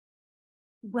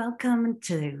Welcome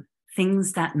to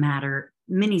Things That Matter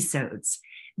Minisodes.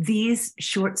 These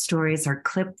short stories are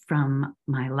clipped from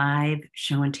my live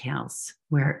show and tales,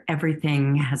 where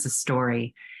everything has a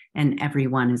story and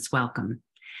everyone is welcome.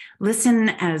 Listen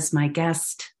as my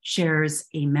guest shares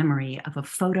a memory of a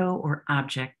photo or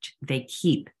object they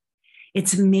keep.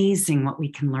 It's amazing what we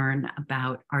can learn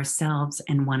about ourselves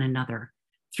and one another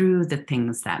through the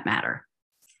things that matter.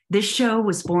 This show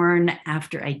was born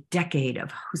after a decade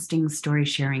of hosting story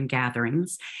sharing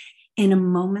gatherings in a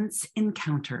moment's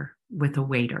encounter with a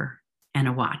waiter and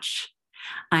a watch.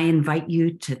 I invite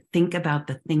you to think about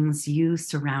the things you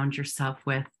surround yourself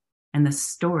with and the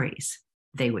stories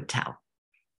they would tell.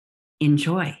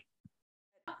 Enjoy.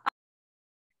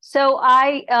 So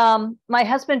my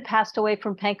husband passed away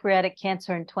from pancreatic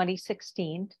cancer in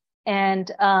 2016.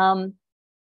 And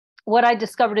what I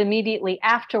discovered immediately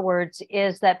afterwards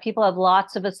is that people have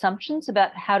lots of assumptions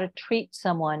about how to treat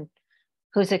someone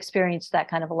who's experienced that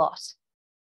kind of a loss.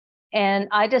 And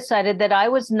I decided that I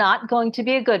was not going to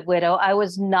be a good widow. I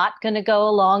was not going to go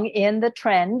along in the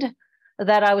trend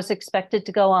that I was expected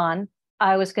to go on.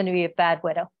 I was going to be a bad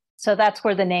widow. So that's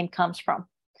where the name comes from.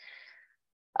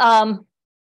 I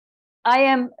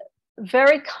am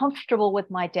very comfortable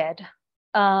with my dead.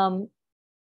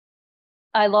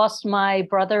 I lost my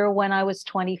brother when I was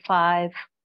 25.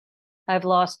 I've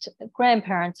lost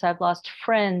grandparents. I've lost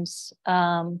friends.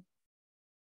 Yeah.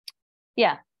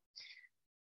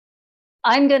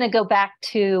 I'm going to go back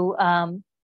to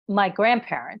my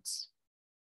grandparents.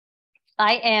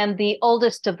 I am the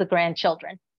oldest of the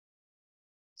grandchildren.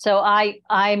 So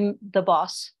I'm the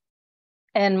boss.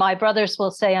 And my brothers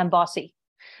will say I'm bossy.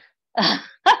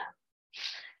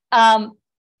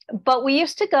 But we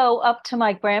used to go up to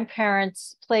my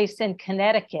grandparents' place in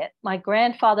Connecticut. My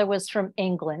grandfather was from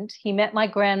England. He met my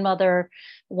grandmother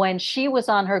when she was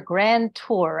on her grand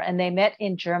tour, and they met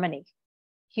in Germany.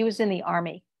 He was in the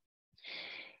army.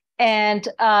 And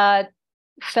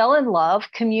fell in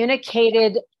love,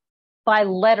 communicated by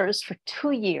letters for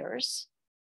 2 years,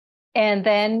 and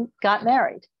then got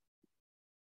married.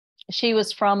 She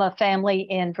was from a family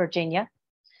in Virginia.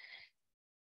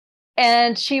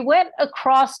 And she went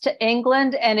across to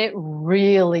England, and it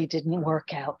really didn't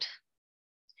work out.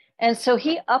 And so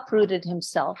he uprooted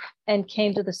himself and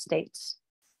came to the States.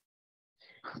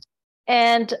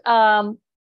 And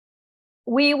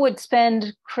we would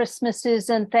spend Christmases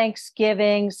and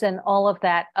Thanksgivings and all of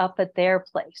that up at their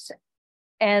place.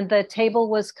 And the table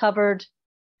was covered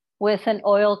with an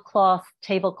oilcloth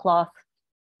tablecloth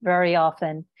very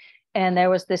often. And there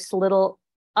was this little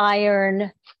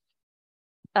iron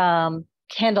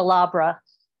candelabra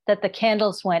that the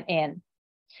candles went in.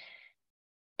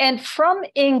 And from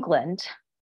England,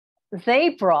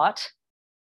 they brought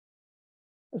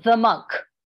the monk.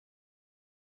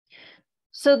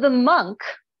 So the monk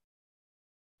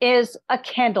is a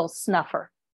candle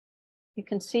snuffer. You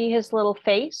can see his little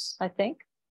face, I think.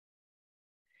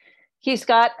 He's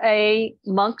got a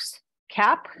monk's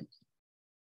cap,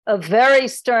 a very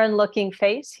stern looking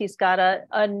face. He's got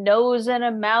a nose and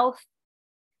a mouth.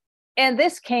 And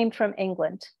this came from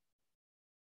England.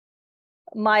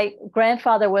 My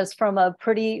grandfather was from a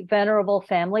pretty venerable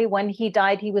family. When he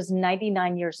died, he was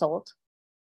 99 years old.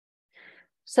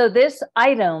 So this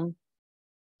item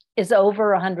is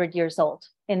over 100 years old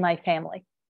in my family.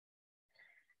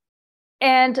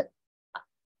 And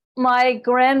my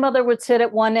grandmother would sit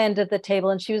at one end of the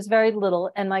table, and she was very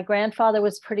little. And my grandfather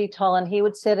was pretty tall, and he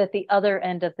would sit at the other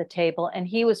end of the table, and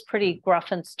he was pretty gruff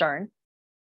and stern.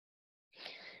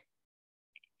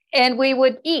 And we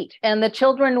would eat, and the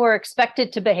children were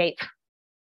expected to behave.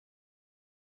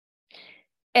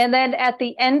 And then at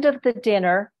the end of the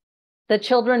dinner, the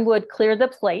children would clear the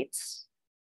plates,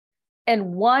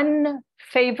 and one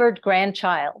favored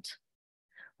grandchild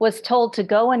was told to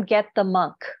go and get the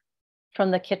monk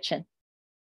from the kitchen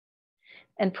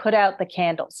and put out the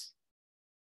candles.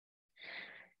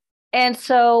 And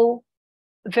so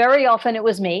very often it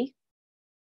was me.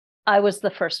 I was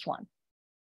the first one.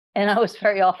 And I was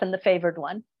very often the favored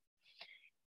one.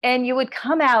 And you would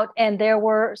come out and there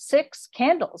were 6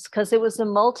 candles because it was a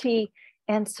multi.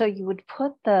 And so you would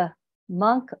put the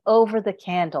monk over the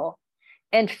candle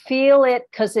and feel it,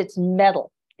 because it's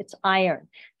metal, it's iron,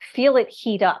 feel it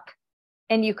heat up.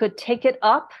 And you could take it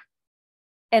up.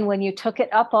 And when you took it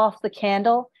up off the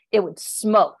candle, it would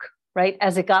smoke, right?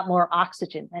 As it got more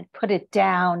oxygen, and put it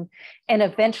down and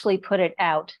eventually put it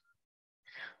out.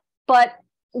 But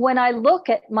when I look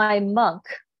at my monk,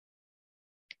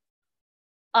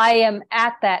 I am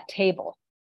at that table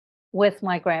with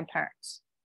my grandparents.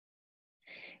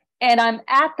 And I'm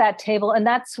at that table, and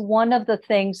that's one of the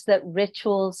things that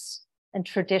rituals and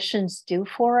traditions do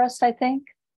for us, I think.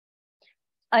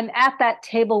 I'm at that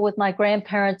table with my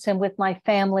grandparents and with my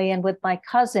family and with my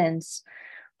cousins,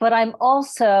 but I'm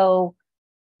also,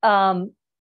 in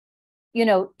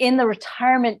the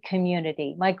retirement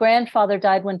community. My grandfather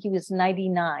died when he was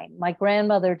 99. My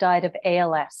grandmother died of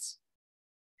ALS.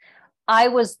 I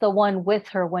was the one with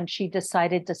her when she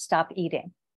decided to stop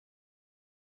eating.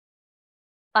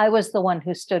 I was the one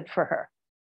who stood for her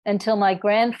until my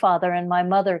grandfather and my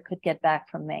mother could get back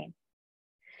from Maine.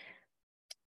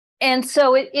 And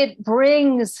so it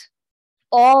brings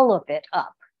all of it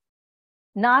up,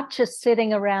 not just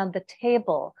sitting around the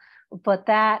table, but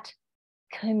that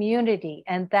community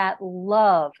and that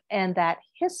love and that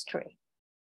history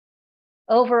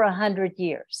over 100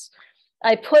 years.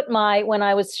 When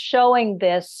I was showing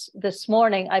this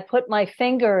morning, I put my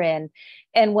finger in,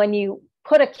 and when you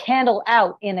put a candle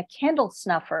out in a candle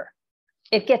snuffer,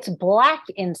 it gets black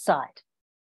inside.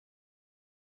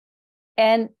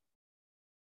 And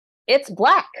it's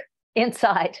black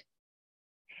inside.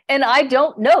 And I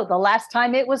don't know the last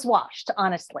time it was washed,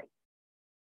 honestly.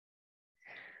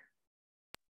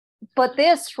 But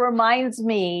this reminds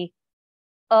me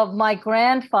of my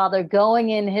grandfather going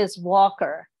in his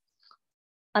walker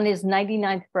on his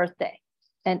 99th birthday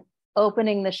and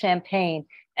opening the champagne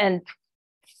and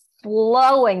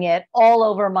flowing it all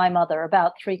over my mother,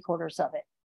 about 3/4 of it.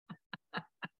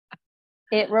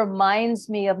 It reminds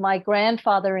me of my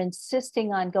grandfather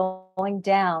insisting on going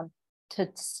down to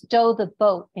stow the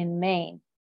boat in Maine.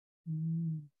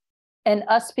 And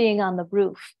us being on the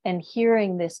roof and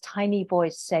hearing this tiny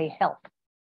voice say, "Help,"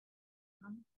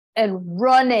 and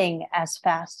running as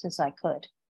fast as I could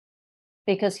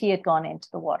because he had gone into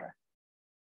the water,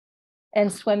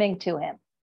 and swimming to him.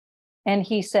 And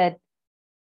he said,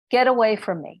 "Get away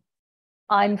from me.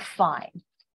 I'm fine."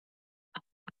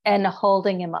 And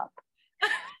holding him up.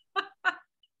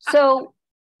 So,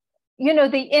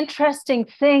 the interesting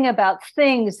thing about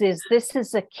things is this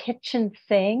is a kitchen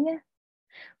thing,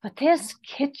 but this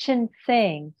kitchen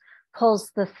thing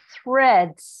pulls the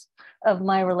threads of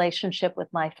my relationship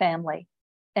with my family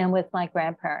and with my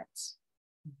grandparents.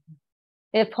 Mm-hmm.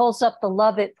 It pulls up the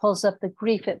love, it pulls up the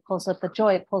grief, it pulls up the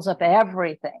joy, it pulls up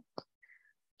everything.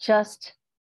 Just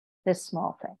this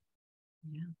small thing.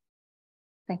 Yeah.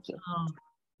 Thank you. Oh,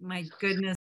 my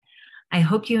goodness. I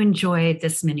hope you enjoyed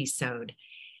this minisode.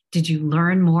 Did you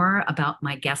learn more about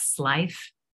my guest's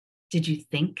life? Did you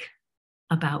think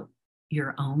about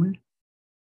your own?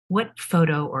 What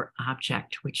photo or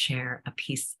object would share a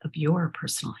piece of your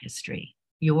personal history,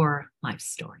 your life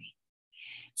story?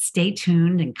 Stay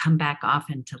tuned and come back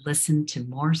often to listen to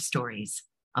more stories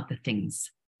of the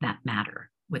things that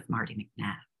matter with Marty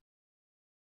McNabb.